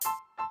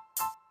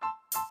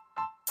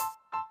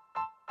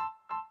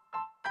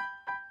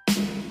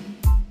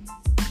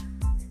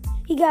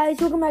Hey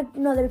guys, welcome back to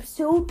another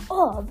episode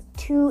of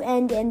To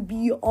End and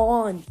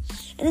Beyond.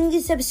 And in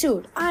this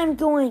episode, I'm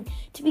going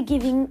to be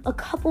giving a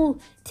couple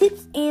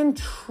tips and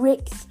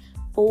tricks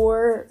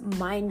for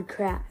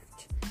Minecraft.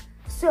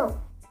 So,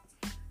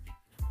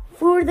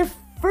 for the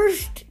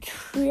first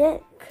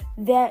trick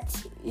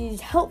that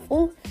is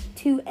helpful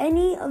to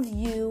any of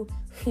you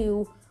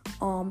who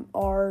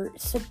are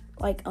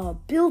like a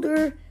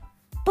builder,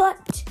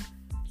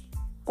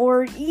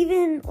 or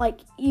even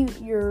like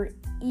you're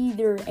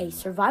either a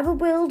survival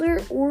builder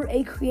or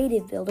a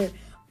creative builder,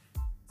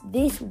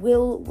 this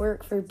will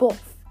work for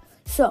both.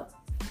 So,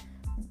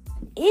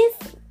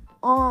 if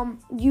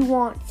you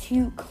want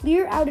to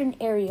clear out an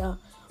area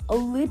a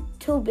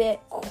little bit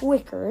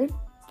quicker,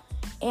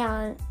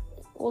 and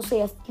we'll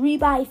say a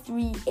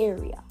 3x3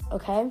 area,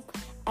 okay?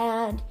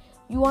 And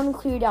you want to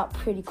clear it out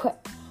pretty quick.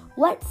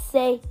 Let's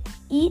say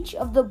each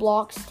of the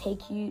blocks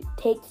takes you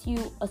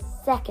a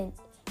second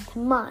to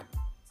mine.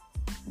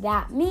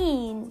 That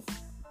means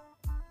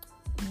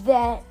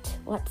that,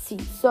 let's see,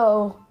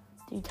 so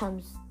 3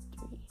 times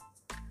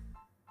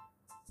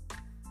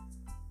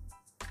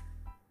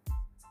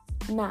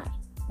 3. 9.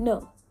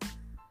 No.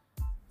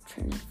 I'm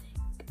trying to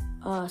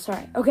think.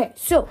 Sorry. Okay,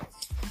 so,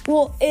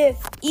 well, if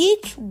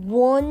each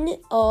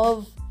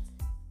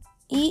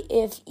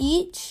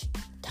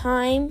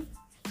time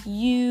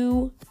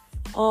you,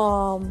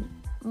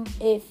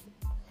 if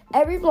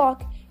every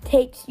block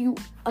takes you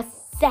a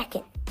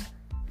second,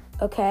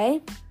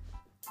 okay?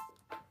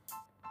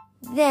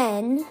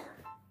 Then,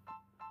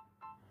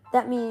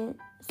 that means,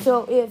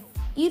 so if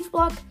each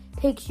block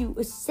takes you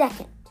a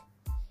second,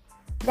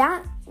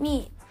 that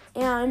means,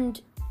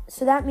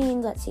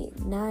 let's see,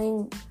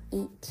 9,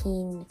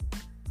 18,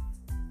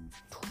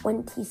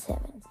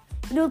 27.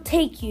 It'll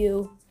take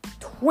you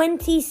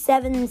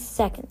 27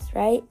 seconds,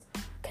 right?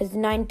 Because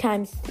 9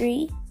 times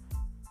 3.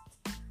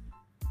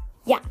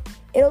 Yeah,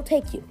 it'll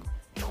take you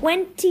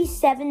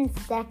 27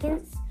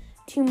 seconds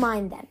to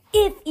mine them,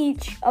 if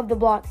each of the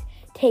blocks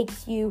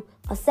takes you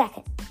a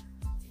second.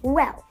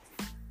 Well,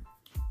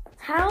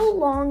 how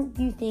long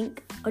do you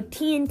think a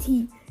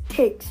TNT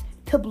takes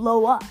to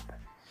blow up?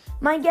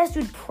 My guess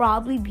would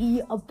probably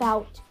be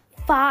about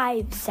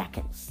 5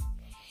 seconds.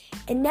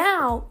 And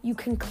now you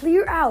can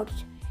clear out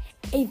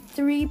a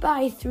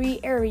 3x3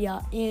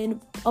 area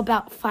in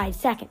about 5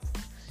 seconds.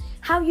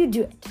 How you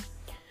do it?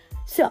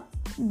 So,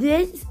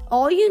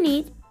 all you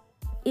need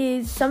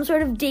is some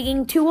sort of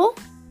digging tool.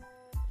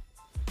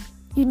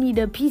 You need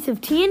a piece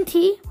of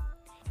TNT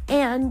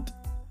and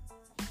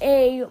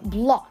a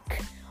block.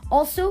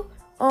 Also,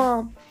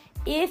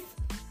 if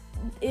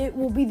it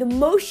will be the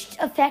most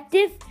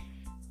effective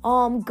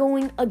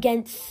going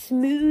against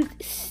smooth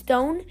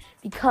stone,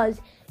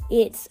 because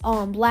its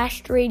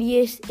blast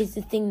radius is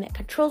the thing that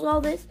controls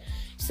all this.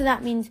 So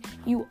that means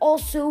you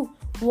also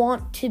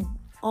want to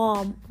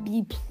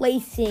be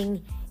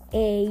placing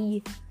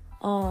a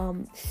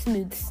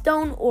smooth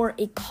stone or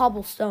a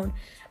cobblestone.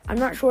 I'm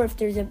not sure if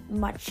there's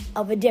much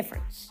of a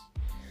difference.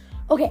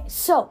 Okay,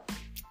 so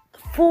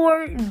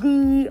for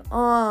the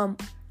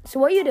so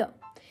what you do,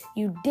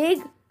 you dig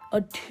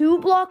a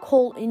 2-block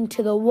hole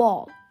into the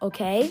wall,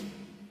 okay?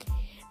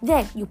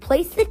 Then you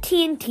place the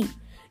TNT,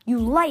 you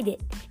light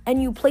it,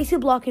 and you place a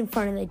block in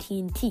front of the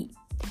TNT.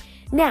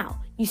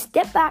 Now, you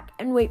step back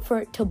and wait for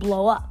it to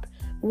blow up.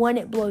 When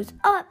it blows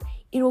up,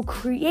 it'll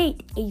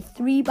create a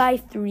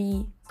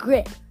 3x3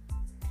 grid.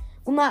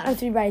 Well, not a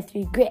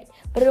 3x3 grid,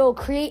 but it'll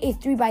create a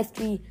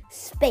 3x3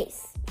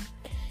 space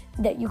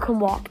that you can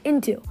walk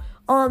into.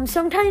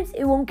 Sometimes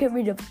it won't get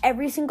rid of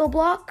every single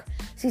block.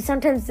 So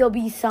sometimes there'll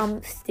be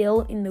some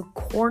still in the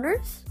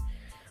corners.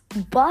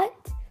 But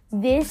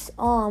this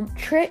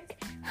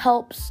trick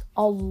helps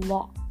a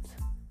lot.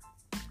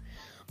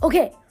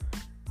 Okay,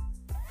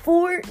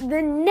 for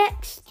the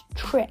next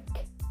trick,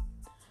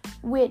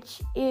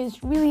 which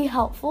is really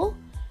helpful,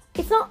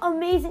 it's not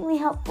amazingly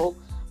helpful,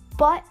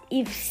 but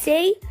if,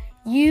 say,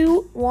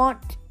 the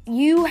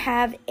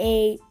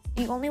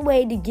only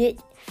way to get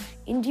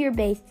into your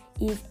base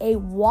is a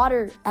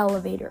water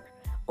elevator,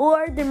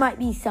 or there might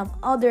be some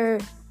other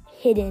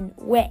hidden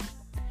way.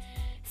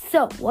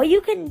 So what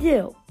you can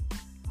do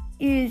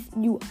is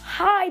you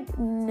hide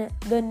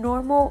the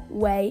normal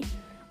way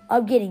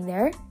of getting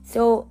there.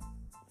 So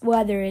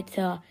whether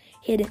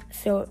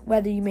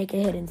whether you make a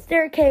hidden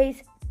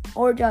staircase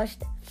or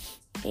just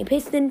a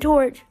piston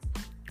torch,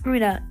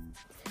 a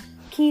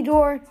key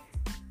door,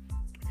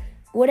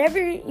 whatever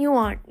you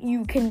want,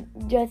 you can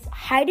just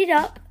hide it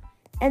up.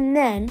 And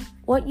then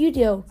what you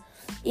do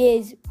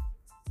is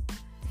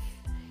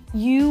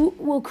you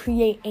will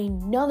create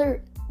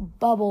another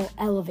bubble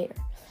elevator.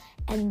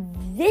 And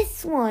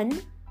this one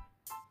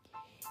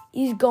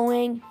is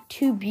going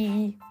to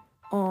be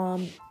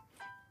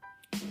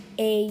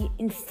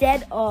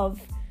instead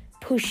of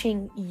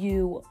pushing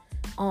you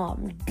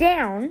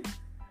down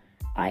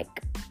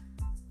like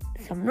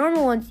some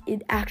normal ones,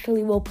 it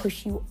actually will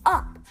push you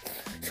up.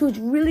 So it's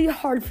really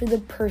hard for the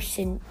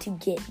person to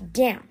get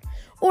down.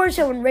 Or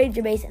someone raids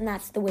your base and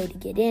that's the way to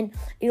get in.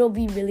 It'll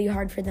be really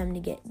hard for them to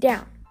get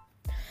down.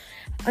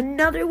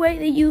 Another way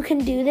that you can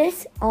do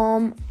this,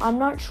 I'm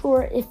not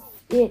sure if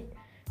it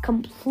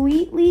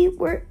completely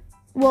works.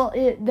 Well,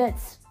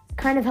 that's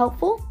kind of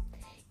helpful,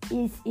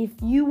 is if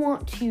you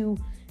want to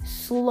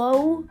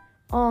slow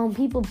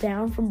people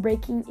down from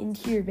breaking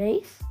into your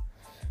base,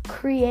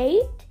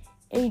 create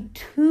a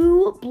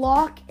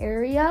 2-block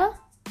area.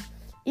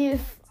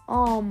 If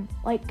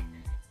like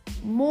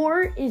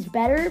more is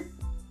better,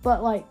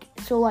 but what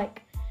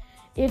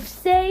you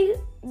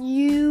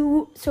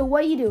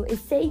do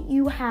is say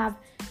you have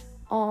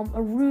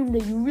a room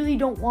that you really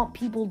don't want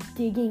people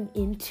digging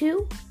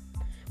into.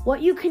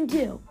 What you can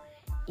do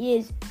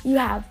is you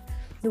have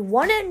the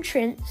one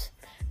entrance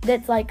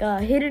that's like a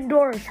hidden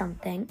door or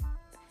something,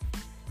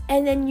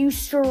 and then you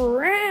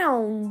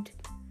surround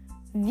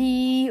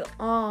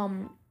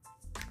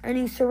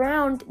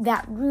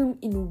that room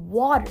in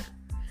water.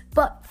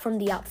 But from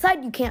the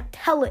outside, you can't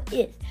tell it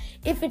is.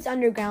 If it's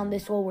underground,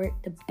 this will work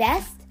the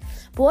best.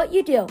 But what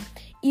you do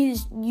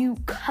is you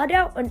cut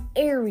out an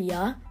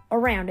area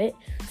around it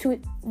so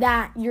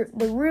that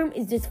the room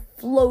is just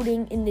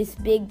floating in this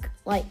big,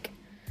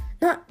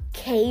 not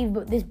cave,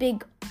 but this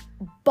big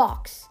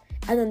box.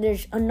 And then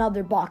there's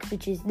another box,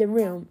 which is the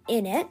room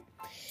in it.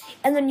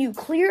 And then you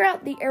clear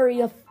out the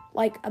area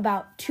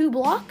about 2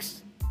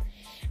 blocks.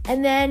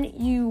 And then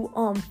you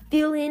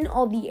fill in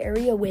all the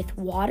area with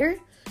water.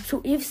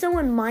 So if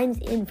someone mines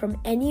in from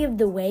any of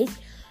the ways,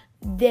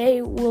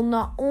 they will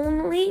not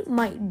only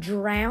might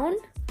drown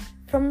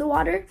from the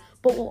water,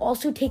 but will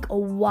also take a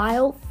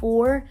while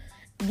for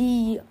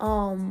the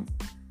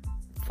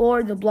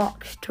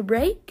blocks to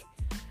break.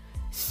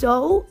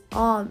 So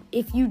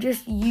if you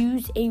just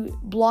use a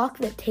block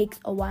that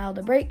takes a while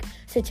to break,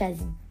 such as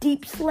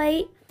deep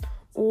slate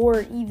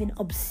or even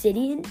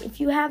obsidian if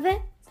you have it,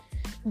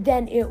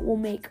 then it will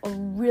make a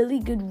really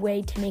good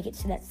way to make it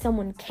so that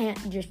someone can't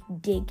just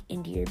dig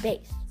into your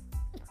base.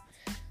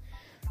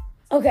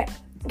 Okay,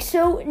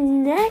 so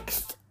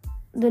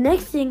the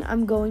next thing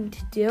I'm going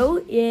to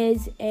do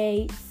is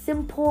a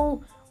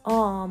simple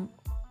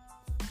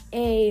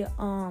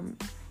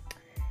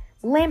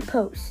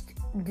lamppost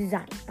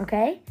design,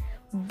 okay?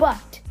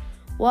 But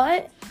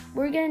what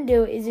we're gonna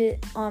do is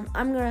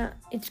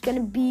it's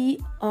gonna be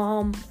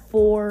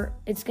for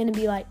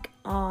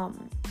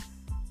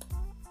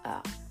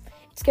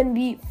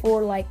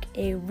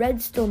a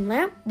redstone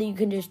lamp that you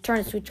can just turn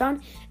a switch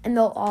on and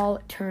they'll all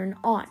turn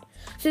on.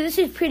 So this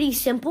is pretty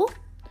simple.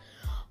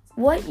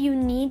 What you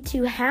need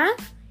to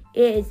have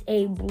is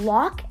a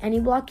block, any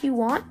block you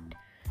want,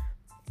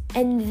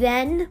 and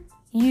then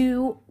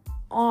you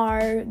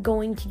are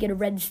going to get a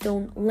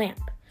redstone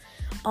lamp.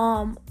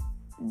 So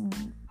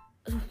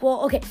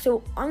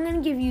I'm going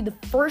to give you the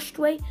first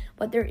way,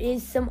 but there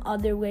is some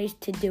other ways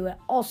to do it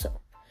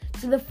also.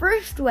 So the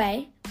first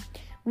way,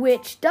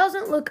 which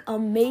doesn't look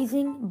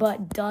amazing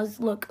but does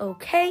look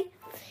okay,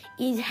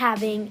 is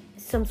having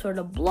some sort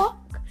of block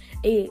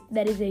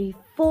that is a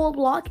full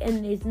block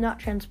and is not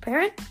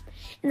transparent.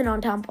 And then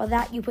on top of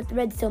that, you put the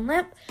redstone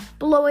lamp.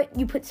 Below it,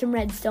 you put some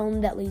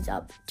redstone that leads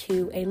up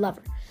to a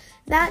lever.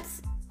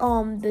 That's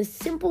the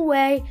simple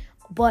way,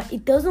 but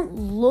it doesn't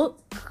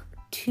look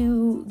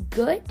too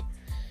good.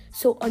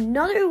 So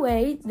another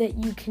way that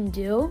you can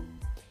do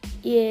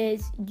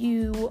is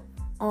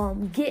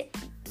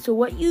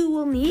what you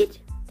will need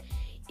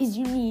is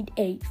you need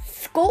a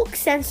sculk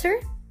sensor,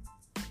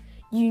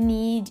 you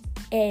need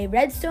a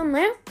redstone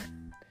lamp,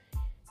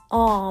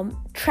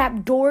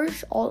 trap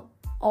doors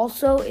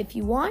also if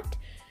you want,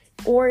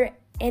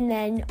 and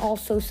then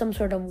also some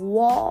sort of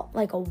wall,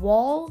 like a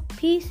wall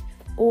piece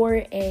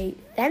or a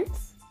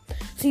fence.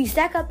 So you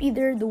stack up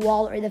either the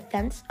wall or the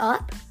fence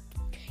up.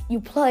 You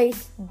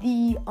place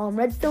the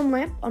redstone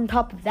lamp on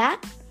top of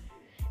that.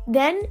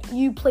 Then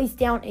you place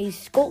down a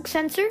sculk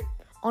sensor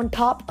on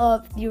top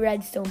of the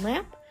redstone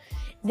lamp.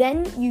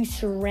 Then you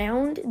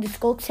surround the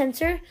sculk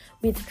sensor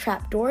with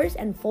trapdoors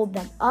and fold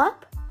them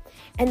up,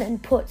 and then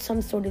put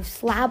some sort of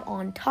slab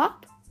on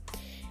top.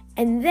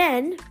 And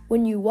then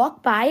when you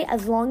walk by,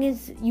 as long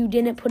as you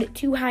didn't put it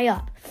too high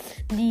up,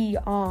 the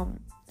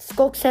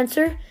sculk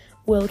sensor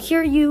will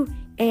hear you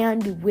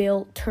and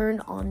will turn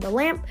on the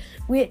lamp,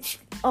 which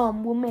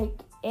will make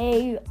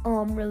a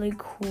really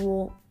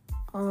cool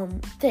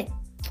thing.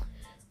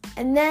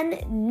 And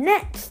then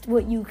next,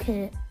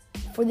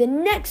 for the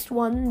next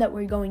one that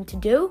we're going to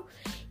do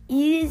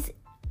is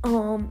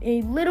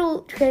a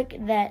little trick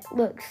that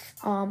looks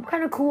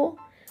kind of cool,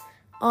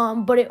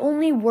 but it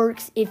only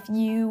works if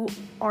you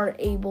are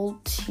able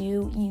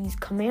to use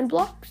command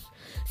blocks.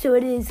 So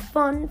it is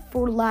fun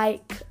for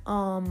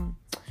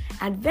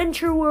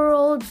adventure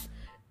worlds,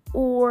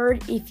 or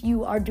if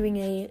you are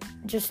doing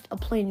just a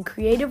plain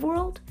creative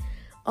world.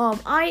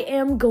 I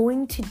am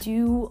going to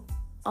do,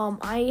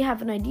 I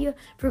have an idea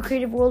for a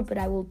creative world, but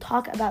I will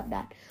talk about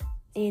that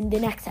in the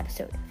next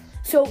episode.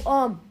 So,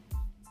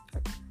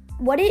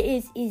 what it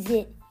is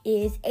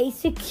a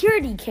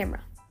security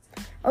camera.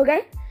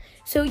 Okay?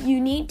 So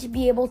you need to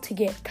be able to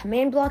get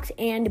command blocks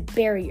and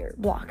barrier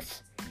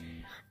blocks.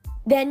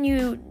 Then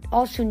you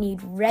also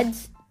need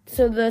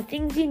so the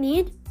things you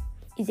need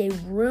is a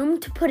room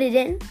to put it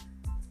in,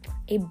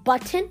 a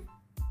button,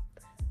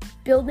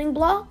 building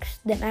blocks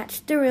that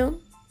match the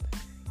room,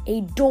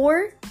 a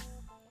door,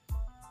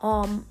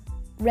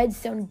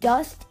 redstone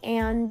dust,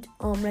 and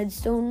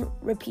redstone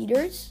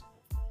repeaters,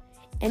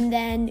 and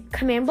then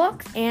command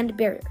blocks and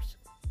barriers.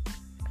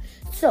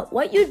 So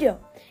what you do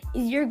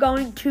is you're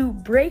going to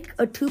break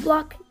a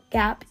 2-block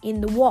gap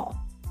in the wall.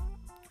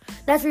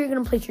 That's where you're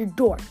going to place your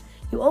door.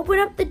 You open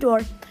up the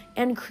door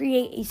and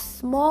create a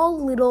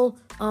small little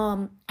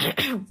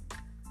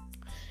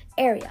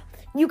area.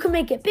 You can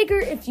make it bigger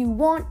if you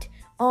want,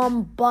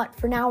 but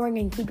for now we're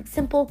going to keep it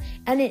simple,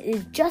 and it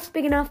is just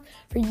big enough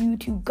for you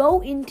to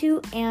go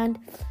into, and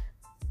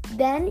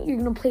then you're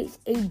going to place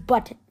a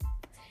button.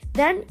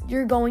 Then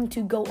you're going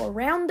to go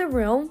around the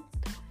room,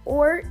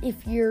 or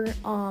if you're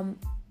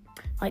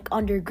like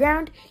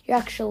underground, you're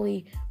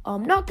actually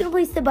not going to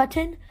place the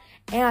button,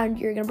 and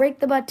you're going to break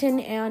the button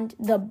and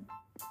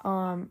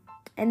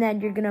and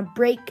then you're going to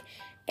break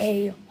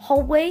a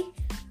hallway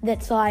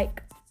that's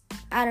like,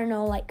 I don't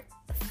know, like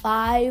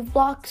 5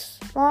 blocks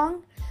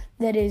long,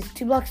 that is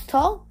 2 blocks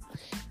tall.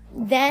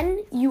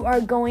 Then you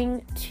are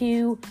going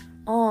to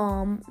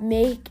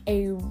make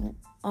a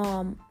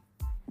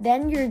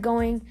then you're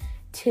going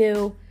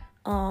to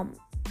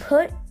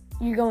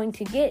you're going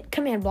to get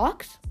command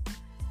blocks,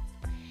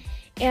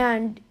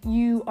 and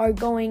you are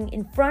going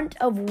in front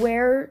of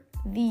where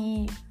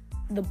the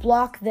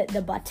block that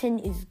the button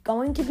is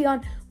going to be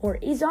on or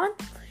is on.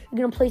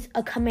 You're going to place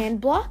a command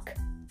block.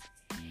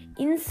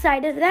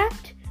 Inside of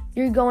that,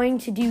 you're going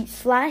to do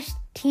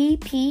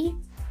 /TP,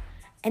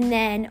 and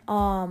then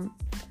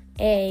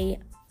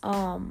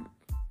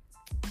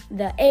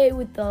the A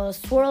with the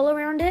swirl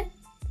around it,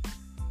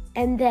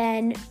 and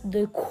then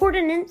the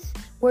coordinates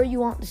where you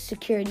want the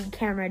security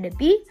camera to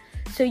be.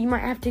 So you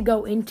might have to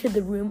go into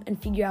the room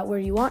and figure out where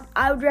you want.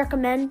 I would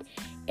recommend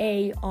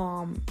a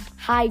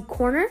high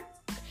corner,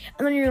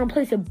 and then you're going to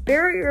place a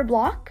barrier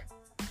block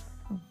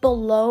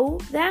below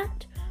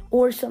that,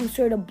 or some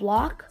sort of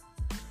block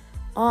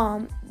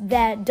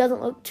that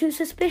doesn't look too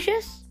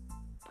suspicious,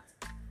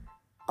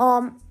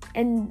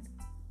 and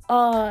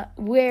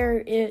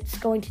where it's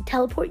going to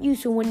teleport you.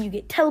 So when you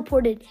get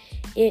teleported,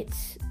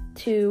 it's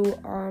to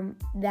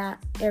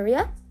that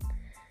area.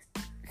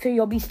 So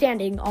you'll be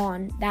standing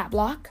on that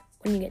block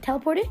when you get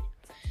teleported.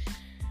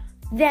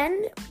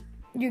 Then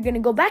you're going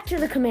to go back to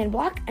the command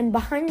block, and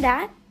behind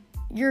that,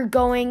 you're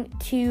going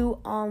to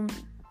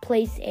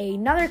place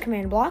another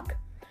command block,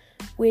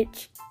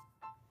 which,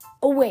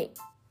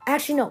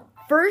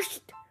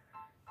 first,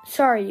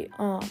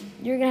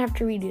 you're going to have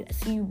to redo this.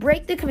 So you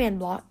break the command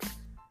blocks.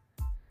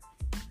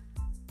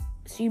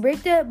 So you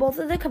break both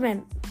of the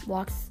command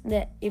blocks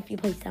that if you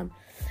place them.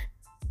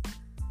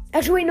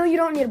 Actually, wait, no, you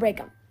don't need to break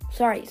them.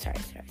 Sorry.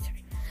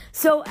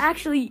 So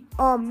actually,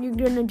 you're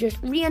going to just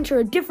re-enter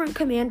a different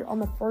command on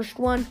the first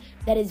one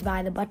that is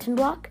by the button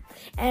block.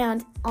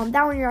 And on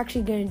that one, you're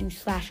actually going to do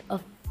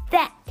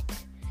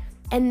 /effect.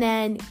 And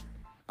then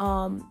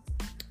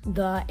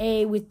the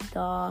A with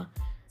the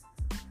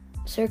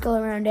circle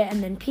around it,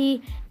 and then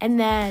P. And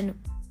then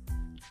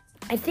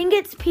I think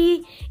it's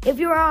P. If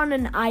you're on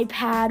an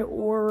iPad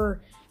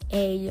or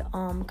a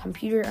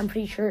computer, I'm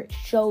pretty sure it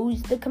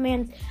shows the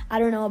command. I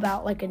don't know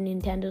about like a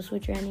Nintendo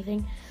Switch or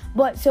anything.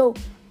 But so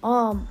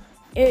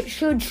it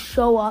should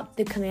show up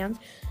the commands.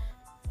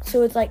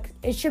 So it's like,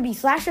 it should be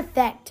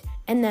 /effect,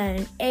 and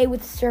then A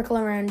with a circle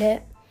around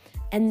it,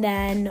 and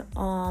then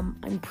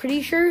I'm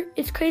pretty sure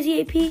it's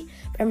crazy AP,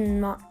 but I'm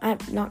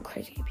not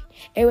crazy AP.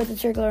 A with a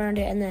circle around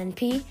it, and then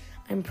P.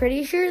 I'm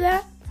pretty sure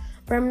that,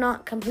 but I'm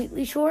not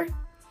completely sure.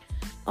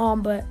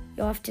 But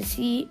you'll have to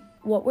see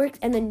what works,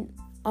 and then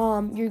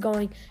you're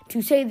going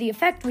to save the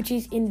effect, which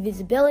is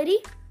invisibility.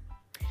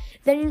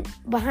 Then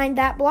behind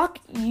that block,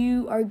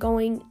 you are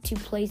going to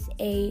place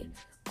you're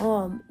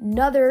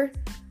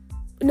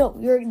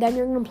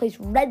going to place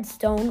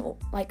redstone,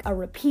 like a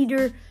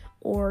repeater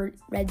or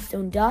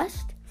redstone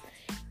dust.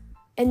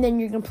 And then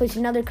you're going to place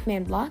another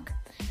command block.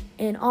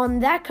 And on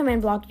that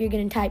command block, you're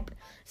going to type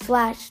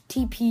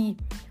 /TP,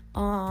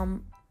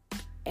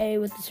 A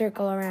with a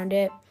circle around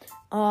it,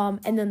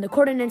 and then the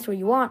coordinates where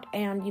you want,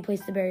 and you place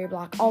the barrier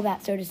block, all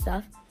that sort of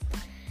stuff.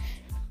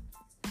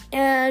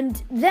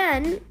 And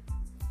then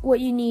what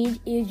you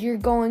need is you're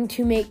going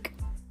to make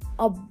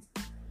a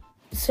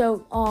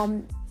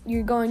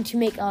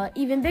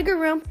even bigger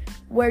room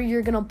where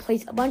you're going to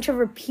place a bunch of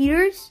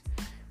repeaters.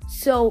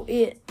 So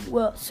you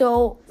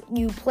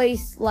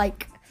place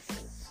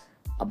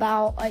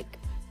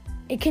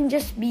it can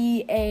just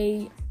be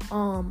a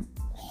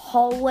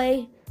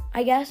hallway,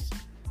 I guess.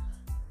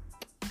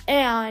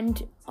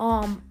 And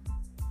another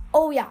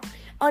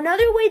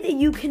way that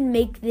you can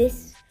make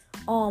this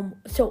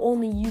so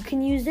only you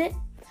can use it,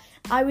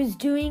 I was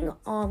doing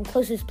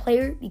closest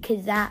player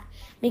because that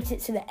makes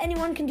it so that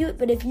anyone can do it.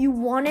 But if you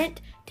want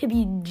it to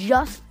be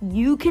just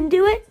you can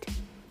do it,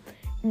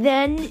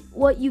 then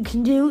what you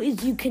can do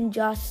is you can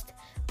just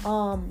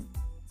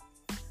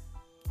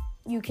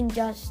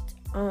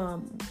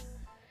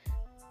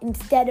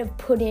instead of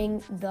putting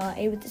the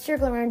A with the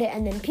circle around it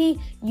and then P,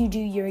 you do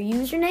your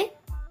username.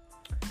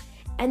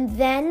 And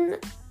then,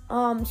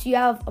 so you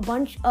have a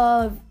bunch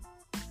of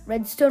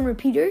redstone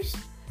repeaters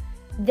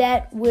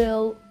that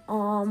will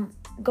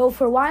go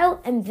for a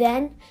while. And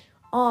then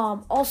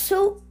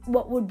also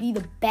what would be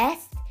the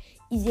best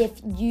is if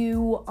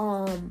you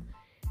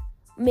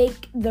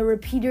make the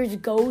repeaters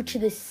go to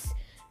this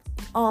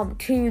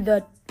to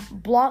the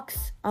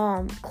blocks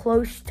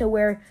close to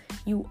where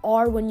you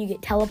are when you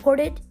get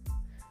teleported.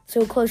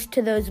 So close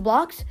to those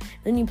blocks.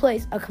 Then you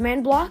place a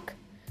command block.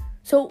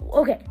 This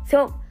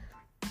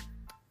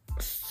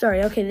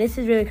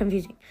is really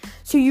confusing.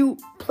 So you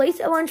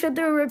place a bunch of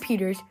the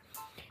repeaters,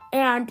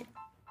 and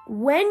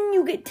when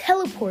you get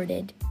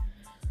teleported,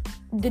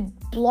 the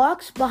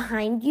blocks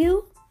behind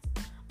you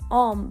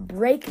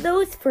break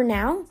those for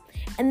now,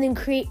 and then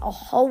create a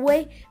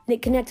hallway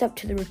that connects up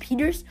to the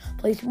repeaters.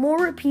 Place more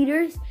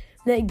repeaters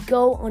that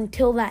go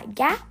until that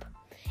gap,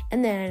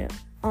 and then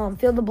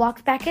fill the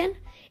blocks back in.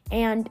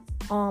 And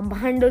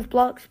behind those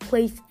blocks,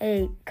 place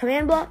a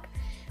command block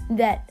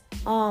that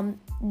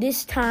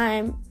this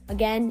time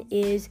again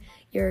is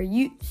your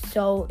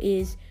so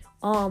it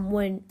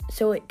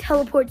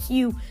teleports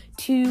you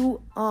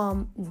to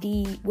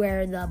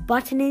where the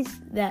button is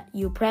that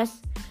you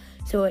press.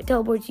 So it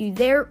teleports you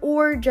there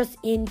or just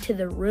into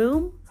the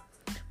room.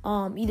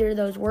 Either of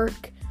those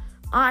work.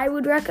 I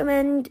would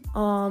recommend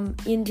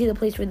into the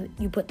place where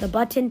you put the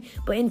button,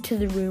 but into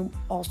the room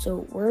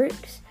also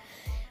works.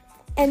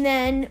 And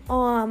then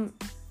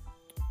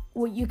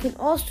what you can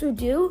also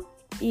do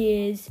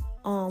is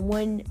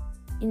when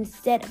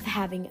instead of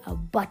having a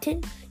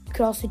button, you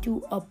could also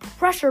do a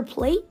pressure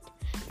plate,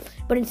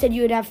 but instead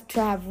you would have to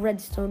have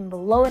redstone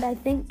below it, I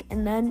think,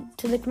 and then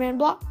to the command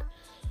block.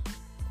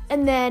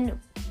 And then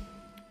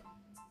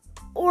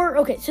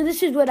so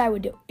this is what I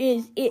would do,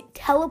 is it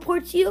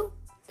teleports you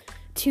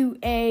to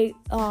a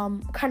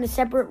kind of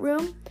separate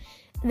room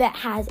that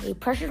has a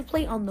pressure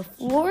plate on the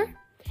floor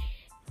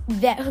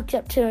that hooks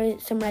up to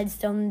some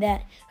redstone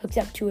that hooks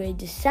up to a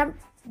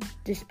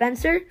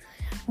dispenser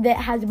that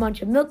has a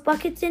bunch of milk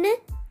buckets in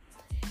it.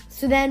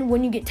 So then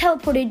when you get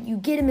teleported, you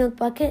get a milk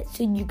bucket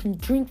so you can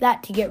drink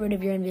that to get rid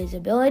of your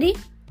invisibility.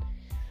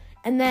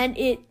 And then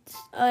it's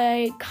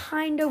a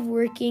kind of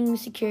working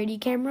security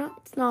camera.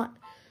 It's not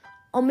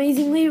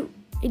amazingly,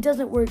 it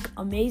doesn't work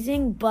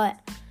amazing, but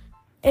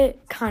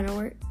it kind of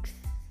works.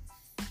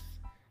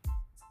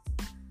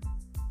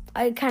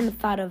 I kind of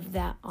thought of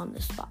that on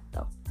the spot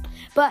though.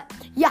 But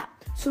yeah,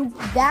 so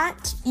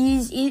that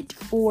is it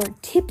for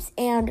tips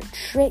and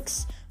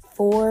tricks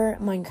for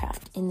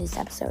Minecraft in this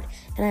episode.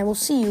 And I will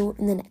see you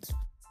in the next one.